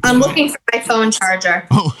lot of people. I'm looking for my phone charger.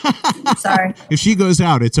 Oh, sorry. If she goes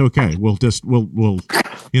out, it's okay. We'll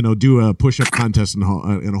do a push-up contest and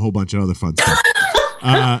a whole bunch of other fun stuff.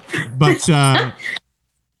 I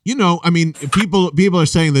mean, people are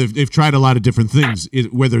saying that they've tried a lot of different things,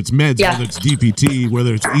 whether it's meds, whether it's DPT,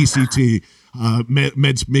 whether it's ECT.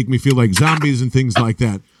 Meds make me feel like zombies and things like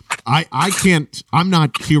that. I'm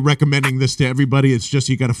not here recommending this to everybody. It's just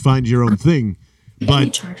you got to find your own thing.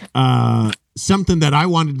 But something that I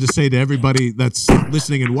wanted to say to everybody that's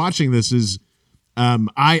listening and watching this is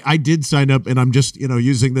I did sign up, and I'm just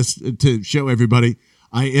using this to show everybody.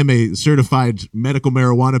 I am a certified medical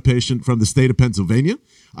marijuana patient from the state of Pennsylvania.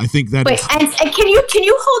 I think that. Wait, and can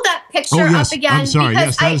you hold that picture up again? I'm sorry.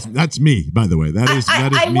 Yes, that's me. By the way, that is me.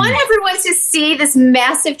 I want everyone to see this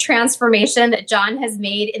massive transformation that John has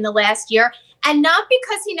made in the last year, and not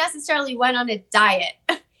because he necessarily went on a diet.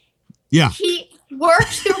 Yeah, he worked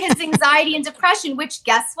through his anxiety and depression, which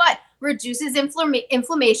guess what? Reduces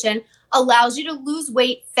inflammation. Allows you to lose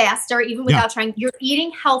weight faster, even without trying. You're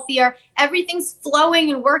eating healthier. Everything's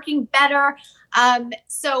flowing and working better. And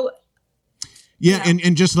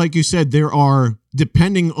just like you said, there are,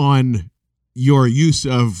 depending on your use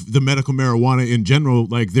of the medical marijuana in general,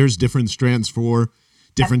 like there's different strands for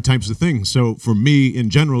different types of things. So for me, in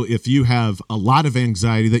general, if you have a lot of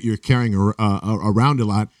anxiety that you're carrying around a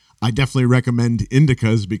lot, I definitely recommend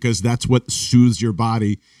indicas because that's what soothes your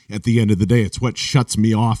body at the end of the day. It's what shuts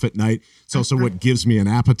me off at night. It's also what gives me an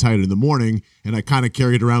appetite in the morning. And I kind of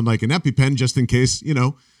carry it around like an EpiPen just in case,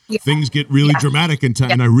 things get really dramatic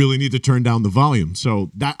and I really need to turn down the volume.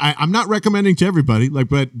 So that I'm not recommending to everybody,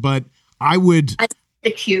 but I would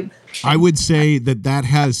the cube. I would say that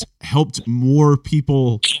has helped more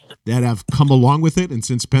people that have come along with it. And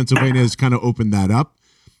since Pennsylvania has kind of opened that up,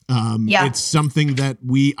 it's something that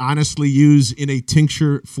we honestly use in a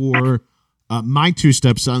tincture for my two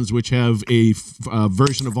stepsons, which have a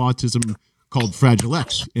version of autism called Fragile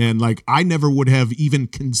X. And I never would have even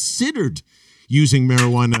considered using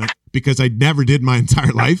marijuana because I never did my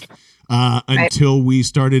entire life until I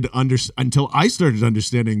started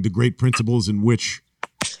understanding the great principles in which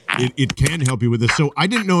it can help you with this. So I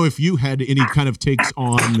didn't know if you had any kind of takes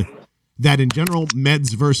on that in general,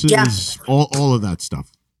 meds versus all of that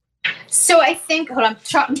stuff. So I think, hold on,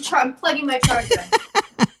 I'm plugging my charger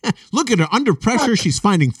in. Look at her, under pressure. She's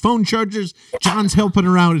finding phone chargers. John's helping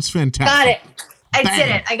her out. It's fantastic. Got it. I did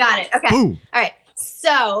it. I got it. Okay. Boom. All right.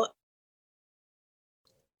 So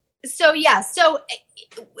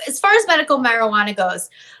as far as medical marijuana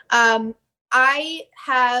goes, I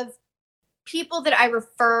have people that I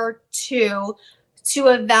refer to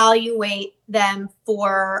evaluate them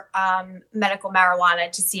for medical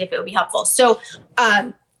marijuana to see if it would be helpful. So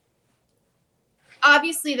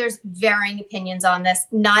obviously there's varying opinions on this.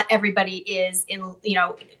 Not everybody is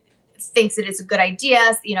thinks it is a good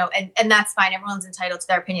idea, and that's fine. Everyone's entitled to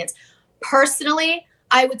their opinions. Personally,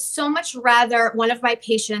 I would so much rather one of my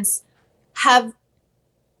patients have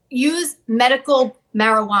used medical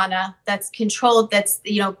marijuana that's controlled, that's,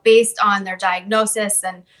 based on their diagnosis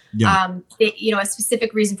and, a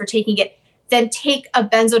specific reason for taking it, then take a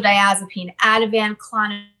benzodiazepine, Ativan,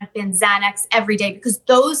 Klonopin, Xanax every day, because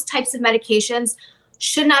those types of medications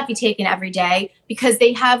should not be taken every day because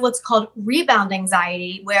they have what's called rebound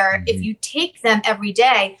anxiety, where if you take them every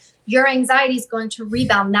day, your anxiety is going to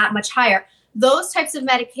rebound that much higher. Those types of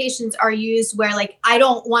medications are used where I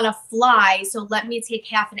don't want to fly, so let me take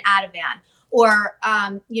half an Ativan. Or,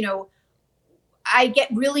 I get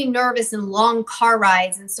really nervous in long car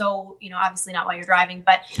rides. And so, obviously not while you're driving,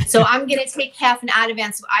 but so I'm going to take half an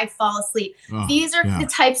Ativan so I fall asleep. These are the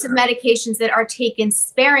types of medications that are taken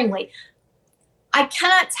sparingly. I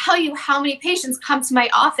cannot tell you how many patients come to my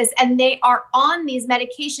office and they are on these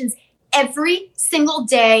medications every single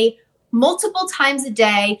day, multiple times a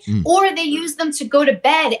day, or they use them to go to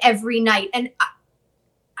bed every night. And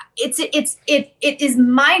it is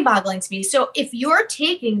mind-boggling to me. So if you're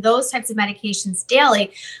taking those types of medications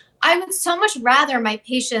daily, I would so much rather my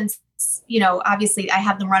patients, obviously I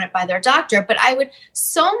have them run it by their doctor, but I would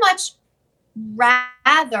so much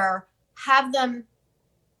rather have them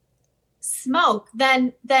smoke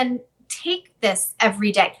than take this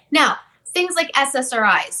every day. Now, things like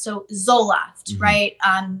SSRIs, so Zoloft, right?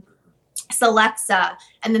 Celexa,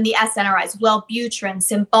 and then the SNRIs, Wellbutrin,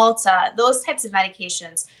 Cymbalta, those types of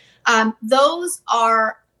medications. Those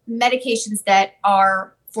are medications that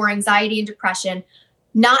are for anxiety and depression,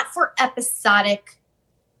 not for episodic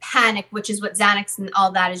panic, which is what Xanax and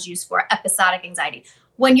all that is used for, episodic anxiety.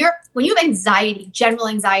 When you have anxiety, general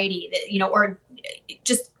anxiety, or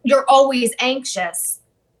just you're always anxious,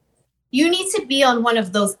 you need to be on one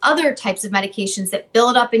of those other types of medications that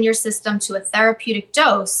build up in your system to a therapeutic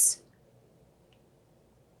dose.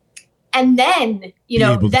 And then,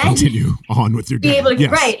 then continue on with your day. Be able to,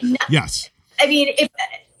 yes. Right. Yes. I mean,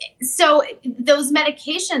 so those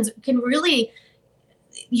medications can really,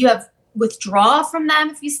 you have withdrawal from them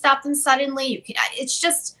if you stop them suddenly.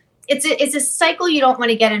 It's a cycle you don't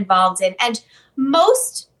want to get involved in. And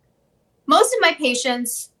most of my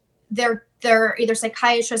patients, they're either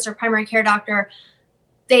psychiatrist or primary care doctor.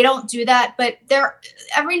 They don't do that, but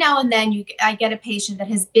every now and then I get a patient that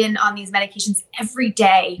has been on these medications every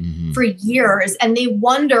day for years, and they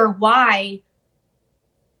wonder why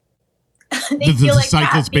they feel like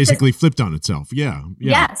cycle's basically flipped on itself. Yeah.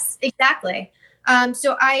 Yes, exactly.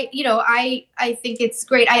 So I think it's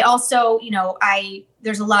great. I also,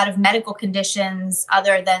 there's a lot of medical conditions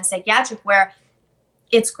other than psychiatric where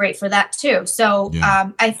it's great for that too. So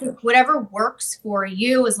I think whatever works for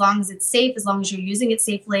you, as long as it's safe, as long as you're using it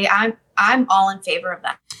safely, I'm all in favor of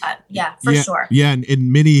that. For sure. Yeah,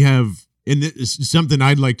 and many have, and this is something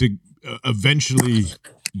I'd like to eventually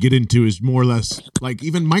get into, is more or less like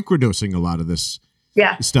even microdosing a lot of this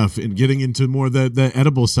stuff and getting into more the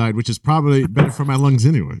edible side, which is probably better for my lungs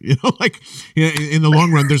anyway. In the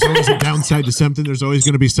long run, there's always a downside to something. There's always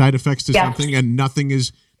going to be side effects to something, and nothing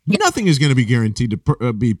is going to be guaranteed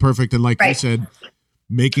to be perfect. And like you said,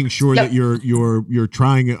 making sure that you're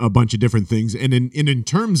trying a bunch of different things. And in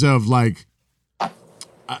terms of like,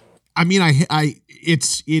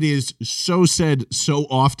 it is so said so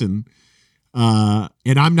often, and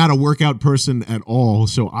I'm not a workout person at all.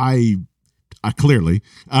 So I clearly,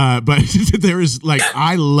 but there is like,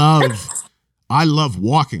 I love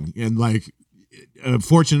walking, and like,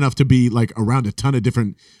 fortunate enough to be like around a ton of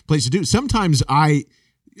different places to do. Sometimes to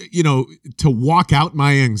walk out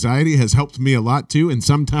my anxiety has helped me a lot too. And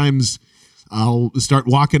sometimes I'll start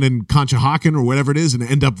walking in Conshohocken or whatever it is and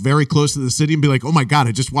end up very close to the city and be like, oh my God,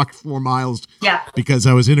 I just walked 4 miles because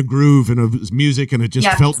I was in a groove and it was music and it just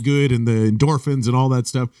felt good, and the endorphins and all that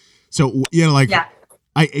stuff. So,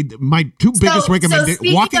 my two biggest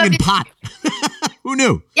recommendations, walking and pot. Who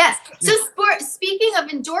knew? Yes. So speaking of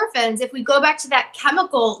endorphins, if we go back to that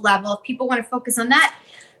chemical level, if people want to focus on that,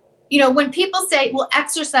 when people say, well,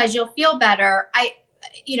 exercise, you'll feel better.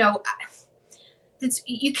 You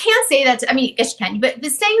can't say that yes, you can, but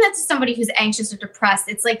saying that to somebody who's anxious or depressed,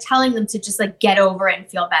 it's like telling them to just like get over it and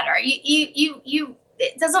feel better.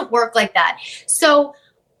 It doesn't work like that. So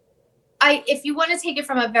if you want to take it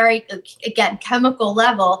from a very, again, chemical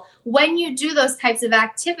level, when you do those types of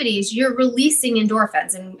activities, you're releasing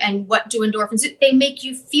endorphins. And what do endorphins do? They make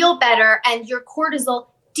you feel better, and your cortisol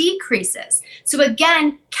decreases. So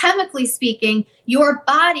again, chemically speaking, your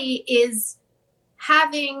body is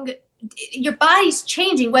your body's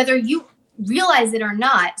changing whether you realize it or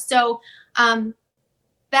not. So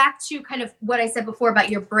back to kind of what I said before about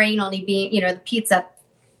your brain only being, the pizza.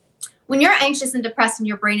 When you're anxious and depressed and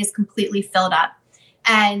your brain is completely filled up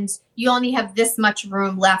and you only have this much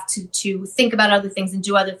room left to think about other things and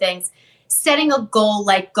do other things, setting a goal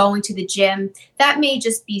like going to the gym, that may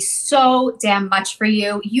just be so damn much for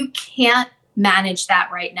you. You can't manage that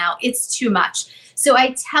right now. It's too much. So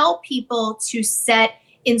I tell people to set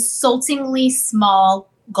insultingly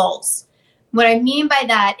small goals. What I mean by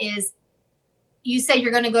that is, you say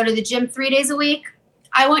you're going to go to the gym 3 days a week.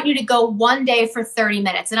 I want you to go one day for 30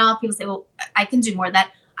 minutes. And all people say, well, I can do more than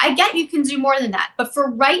that. I get you can do more than that. But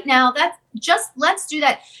for right now, let's do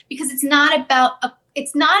that, because it's not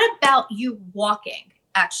about you walking,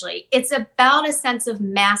 actually. It's about a sense of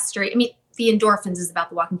mastery. I mean, the endorphins is about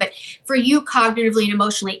the walking, but for you cognitively and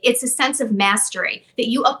emotionally, it's a sense of mastery, that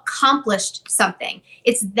you accomplished something.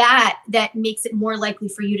 It's that makes it more likely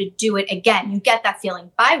for you to do it again. You get that feeling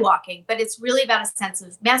by walking, but it's really about a sense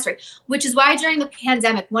of mastery, which is why during the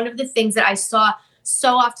pandemic, one of the things that I saw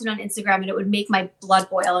so often on Instagram, and it would make my blood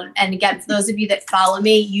boil. And again, for those of you that follow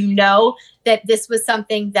me, you know that this was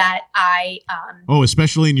something that I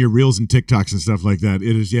especially in your reels and TikToks and stuff like that.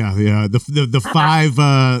 It is the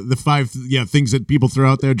five things that people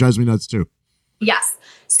throw out there drives me nuts too. Yes.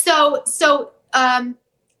 So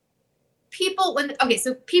people when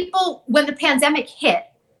the pandemic hit,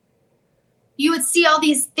 you would see all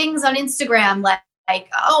these things on Instagram like,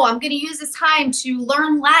 oh, I'm going to use this time to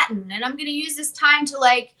learn Latin, and I'm going to use this time to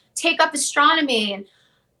like take up astronomy. And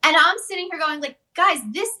I'm sitting here going like, guys,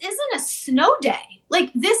 this isn't a snow day.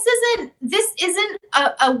 Like this isn't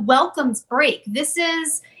a welcomed break. This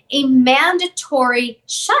is a mandatory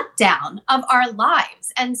shutdown of our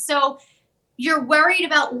lives. And so you're worried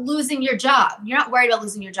about losing your job. You're not worried about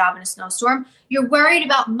losing your job in a snowstorm. You're worried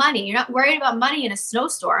about money. You're not worried about money in a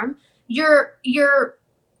snowstorm. You're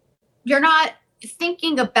you're not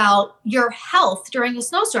thinking about your health during a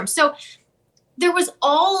snowstorm. So there was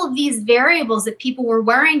all of these variables that people were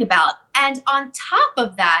worrying about. And on top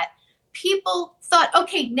of that, people thought,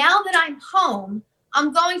 okay, now that I'm home,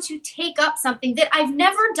 I'm going to take up something that I've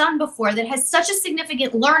never done before that has such a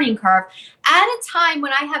significant learning curve at a time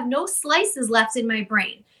when I have no slices left in my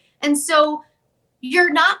brain. And so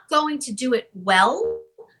you're not going to do it well.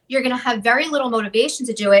 You're going to have very little motivation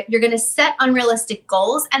to do it. You're going to set unrealistic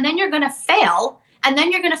goals, and then you're going to fail. And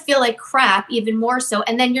then you're going to feel like crap even more so.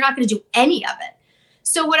 And then you're not going to do any of it.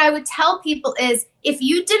 So what I would tell people is, if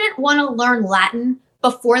you didn't want to learn Latin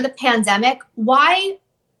before the pandemic, why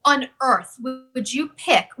on earth would you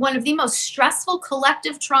pick one of the most stressful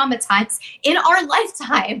collective trauma times in our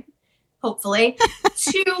lifetime, hopefully,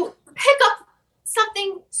 to pick up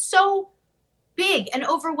something so big and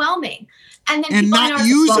overwhelming? And then not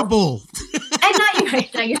usable. And not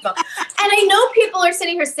usable. And I know people are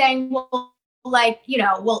sitting here saying, well, like,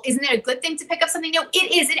 well, isn't it a good thing to pick up something new?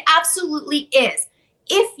 It is. It absolutely is.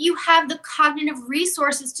 If you have the cognitive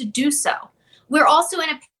resources to do so. We're also in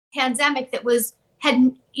a pandemic that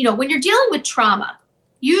when you're dealing with trauma,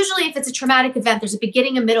 usually if it's a traumatic event, there's a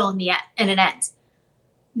beginning, a middle, and an end.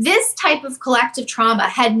 This type of collective trauma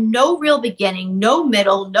had no real beginning, no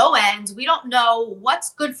middle, no end. We don't know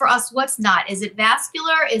what's good for us, what's not. Is it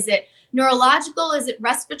vascular? Is it neurological? Is it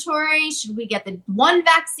respiratory? Should we get the one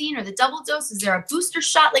vaccine or the double dose? Is there a booster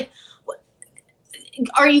shot? Like,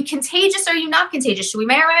 are you contagious? Are you not contagious? Should we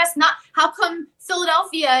wear masks? Not. How come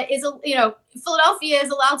Philadelphia is allowed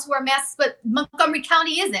to wear masks, but Montgomery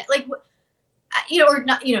County isn't? Like, or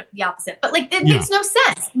not, the opposite. But like, it makes no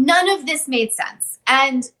sense. None of this made sense.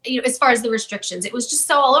 And, as far as the restrictions, it was just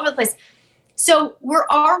so all over the place. So we're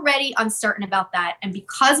already uncertain about that. And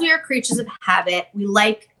because we are creatures of habit, we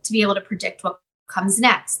like to be able to predict what comes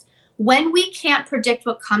next. When we can't predict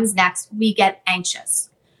what comes next, we get anxious.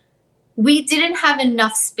 We didn't have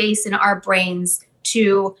enough space in our brains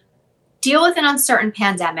to deal with an uncertain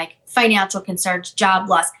pandemic, financial concerns, job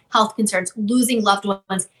loss, health concerns, losing loved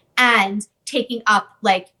ones, and taking up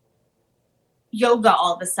like yoga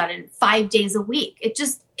all of a sudden 5 days a week. It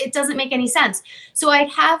doesn't make any sense. So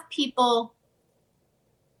I'd have people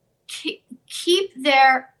keep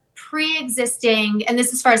their pre-existing, and this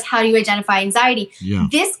is as far as how do you identify anxiety,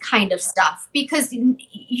 this kind of stuff, because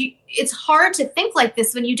it's hard to think like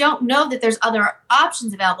this when you don't know that there's other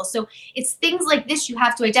options available. So it's things like this you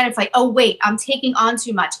have to identify. Oh, wait, I'm taking on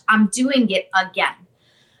too much. I'm doing it again.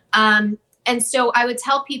 And so I would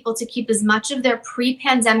tell people to keep as much of their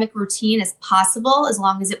pre-pandemic routine as possible, as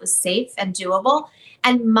long as it was safe and doable,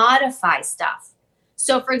 and modify stuff.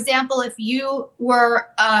 So, for example, if you were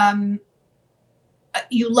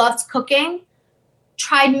you loved cooking,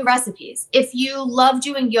 try new recipes. If you love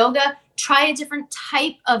doing yoga, try a different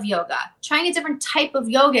type of yoga. Trying a different type of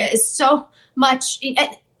yoga is so much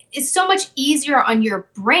easier on your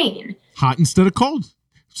brain. Hot instead of cold.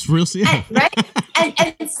 It's real simple. Right?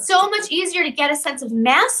 and it's so much easier to get a sense of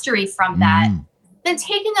mastery from that than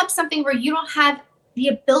taking up something where you don't have the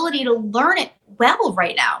ability to learn it well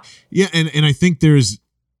right now. Yeah, and I think there's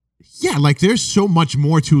so much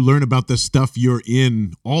more to learn about the stuff you're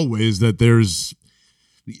in always, that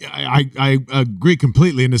I agree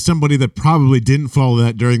completely. And as somebody that probably didn't follow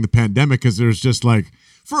that during the pandemic, because there's just like,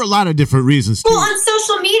 for a lot of different reasons too. Well, on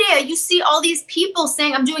social media, you see all these people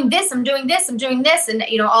saying, I'm doing this, I'm doing this, I'm doing this. And,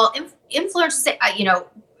 all influencers say,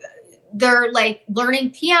 they're like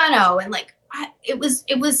learning piano. And like, it was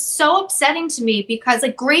so upsetting to me, because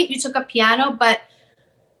like, great, you took up piano, but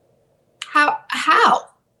how?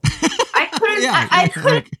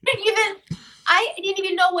 I didn't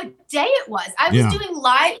even know what day it was. I was doing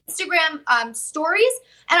live Instagram stories,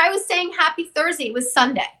 and I was saying happy Thursday. It was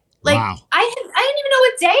Sunday. Like, wow. I didn't even know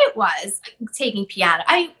what day it was taking piano.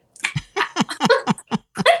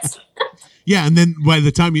 Yeah, and then by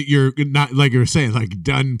the time you're not, like you were saying, like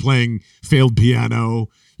done playing failed piano,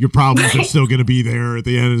 your problems are still going to be there at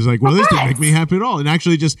the end. It's like, well, this didn't make me happy at all. And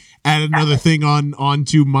actually just add another thing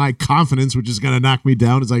onto my confidence, which is going to knock me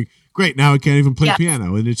down. It's like, great, now I can't even play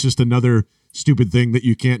piano. And it's just another stupid thing that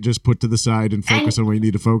you can't just put to the side and focus on what you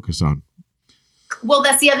need to focus on. Well,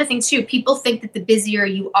 that's the other thing too. People think that the busier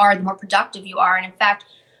you are, the more productive you are. And in fact,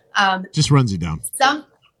 just runs you down.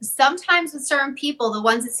 Sometimes with certain people, the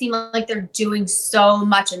ones that seem like they're doing so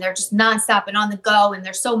much and they're just nonstop and on the go and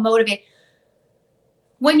they're so motivated.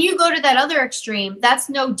 When you go to that other extreme, that's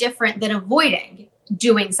no different than avoiding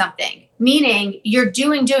doing something, meaning you're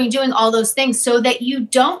doing all those things so that you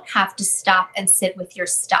don't have to stop and sit with your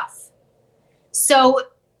stuff. So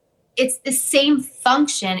it's the same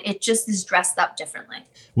function. It just is dressed up differently.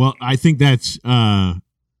 Well, I think that's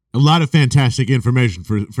A lot of fantastic information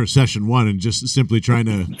for session 1, and just simply trying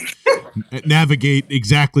to navigate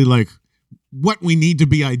exactly like what we need to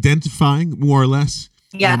be identifying, more or less.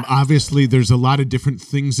 Yeah. Obviously, there's a lot of different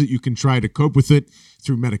things that you can try to cope with it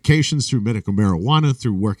through medications, through medical marijuana,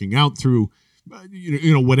 through working out, through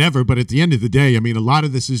whatever. But at the end of the day, I mean, a lot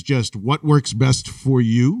of this is just what works best for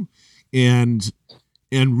you, and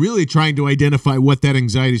really trying to identify what that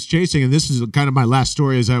anxiety is chasing. And this is kind of my last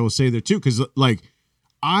story, as I will say there too, because like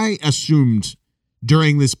I assumed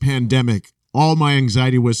during this pandemic, all my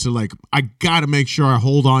anxiety was to like, I got to make sure I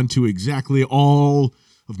hold on to exactly all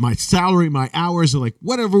of my salary, my hours, or like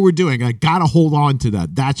whatever we're doing, I got to hold on to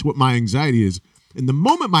that. That's what my anxiety is. And the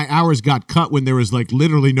moment my hours got cut, when there was like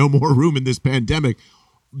literally no more room in this pandemic,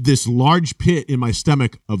 this large pit in my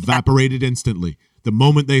stomach evaporated instantly. The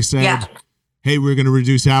moment they said, hey, we're going to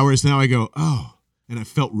reduce hours, now I go, oh, and I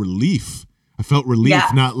felt relief.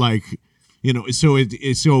 Not like, so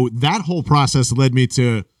so that whole process led me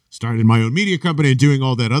to starting my own media company and doing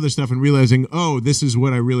all that other stuff and realizing, oh, this is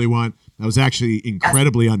what I really want. I was actually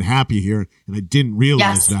incredibly unhappy here, and I didn't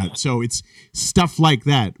realize that. So it's stuff like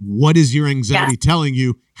that. What is your anxiety telling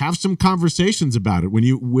you? Have some conversations about it.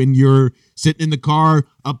 When you're sitting in the car,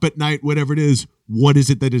 up at night, whatever it is, what is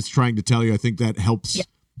it that it's trying to tell you? I think that helps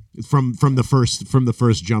from the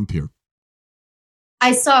first jump here.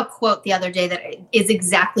 I saw a quote the other day that is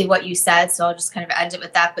exactly what you said, so I'll just kind of end it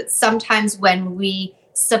with that. But sometimes when we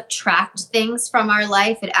subtract things from our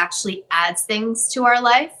life, it actually adds things to our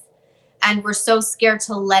life, and we're so scared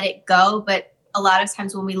to let it go. But a lot of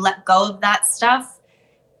times when we let go of that stuff,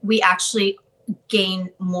 we actually gain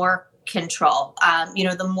more control.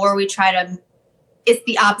 The more we try to, it's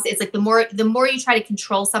the opposite. It's like the more you try to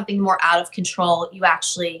control something, the more out of control you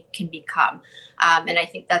actually can become. And I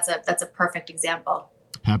think that's a perfect example.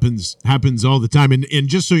 Happens all the time. And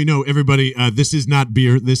just so you know, everybody, this is not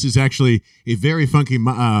beer. This is actually a very funky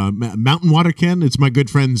mountain water can. It's my good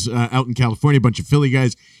friends out in California, a bunch of Philly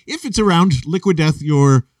guys. If it's around, Liquid Death,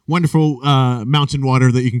 your wonderful mountain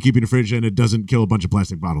water that you can keep in the fridge and it doesn't kill a bunch of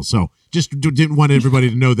plastic bottles. So just didn't want everybody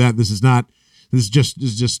to know that. This is just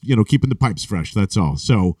keeping the pipes fresh. That's all.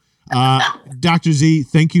 So Dr. Z,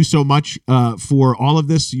 thank you so much for all of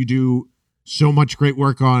this. You do so much great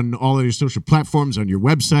work on all of your social platforms, on your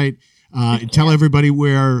website. Tell everybody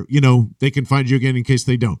where, they can find you again in case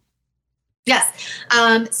they don't. Yes.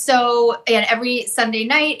 So every Sunday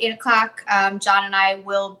night, 8:00, John and I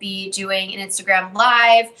will be doing an Instagram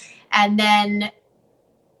Live, and then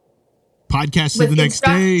podcast the next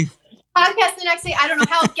day. Podcast the next day. I don't know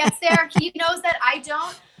how it gets there. He knows that I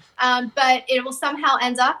don't. But it will somehow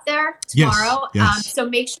end up there tomorrow. Yes. So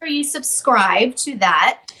make sure you subscribe to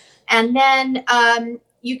that. And then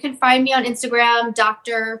you can find me on Instagram,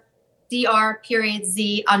 Dr.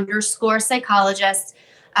 _Z_psychologist.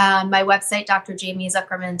 My website,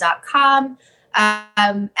 drjamiezuckerman.com.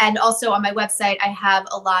 And also on my website, I have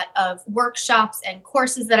a lot of workshops and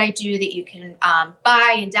courses that I do that you can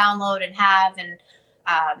buy and download and have. And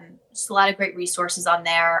just a lot of great resources on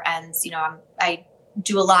there. And, I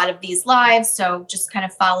do a lot of these lives. So just kind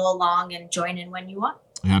of follow along and join in when you want.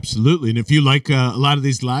 Absolutely. And if you like a lot of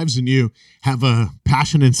these lives and you have a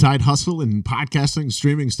passion and side hustle in podcasting,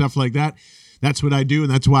 streaming, stuff like that, that's what I do.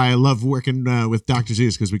 And that's why I love working with Dr. Z,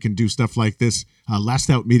 is because we can do stuff like this.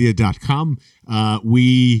 Lastoutmedia.com.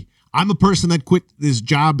 I'm a person that quit this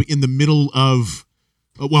job in the middle of,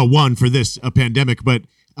 for this pandemic, but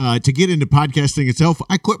to get into podcasting itself,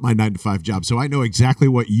 I quit my 9-to-5 job. So I know exactly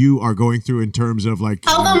what you are going through in terms of like.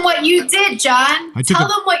 Tell them what you did, John. Tell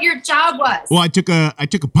them what your job was. Well, I took a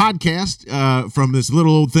podcast from this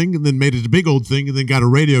little old thing and then made it a big old thing and then got a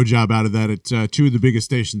radio job out of that at two of the biggest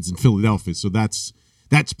stations in Philadelphia. So that's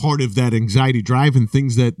part of that anxiety drive and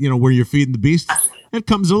things that, where you're feeding the beast, it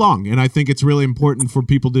comes along. And I think it's really important for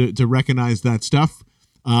people to recognize that stuff.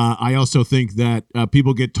 I also think that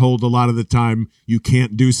people get told a lot of the time you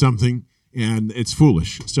can't do something, and it's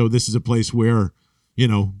foolish. So this is a place where,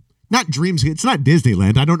 not dreams. It's not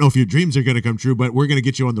Disneyland. I don't know if your dreams are going to come true, but we're going to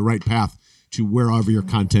get you on the right path to wherever your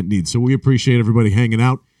content needs. So we appreciate everybody hanging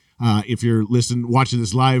out. If you're watching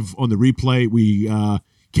this live on the replay, we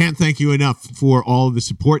can't thank you enough for all of the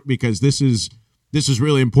support, because this is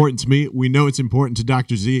really important to me. We know it's important to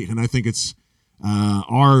Dr. Z, and I think it's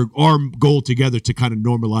our goal together to kind of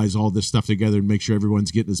normalize all this stuff together and make sure everyone's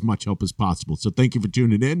getting as much help as possible. So thank you for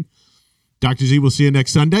tuning in. Dr. Z, we'll see you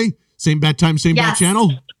next Sunday. Same bad time, same bad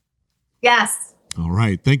channel. Yes. All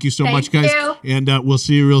right. Thank you so much, guys. You. And we'll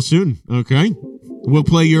see you real soon. Okay. We'll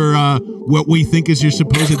play your what we think is your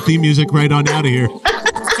supposed theme music right on out of here.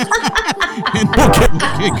 and we'll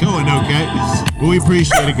get going, okay? Well, we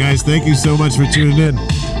appreciate it, guys. Thank you so much for tuning in.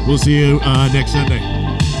 We'll see you next Sunday.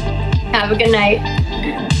 Have a good night.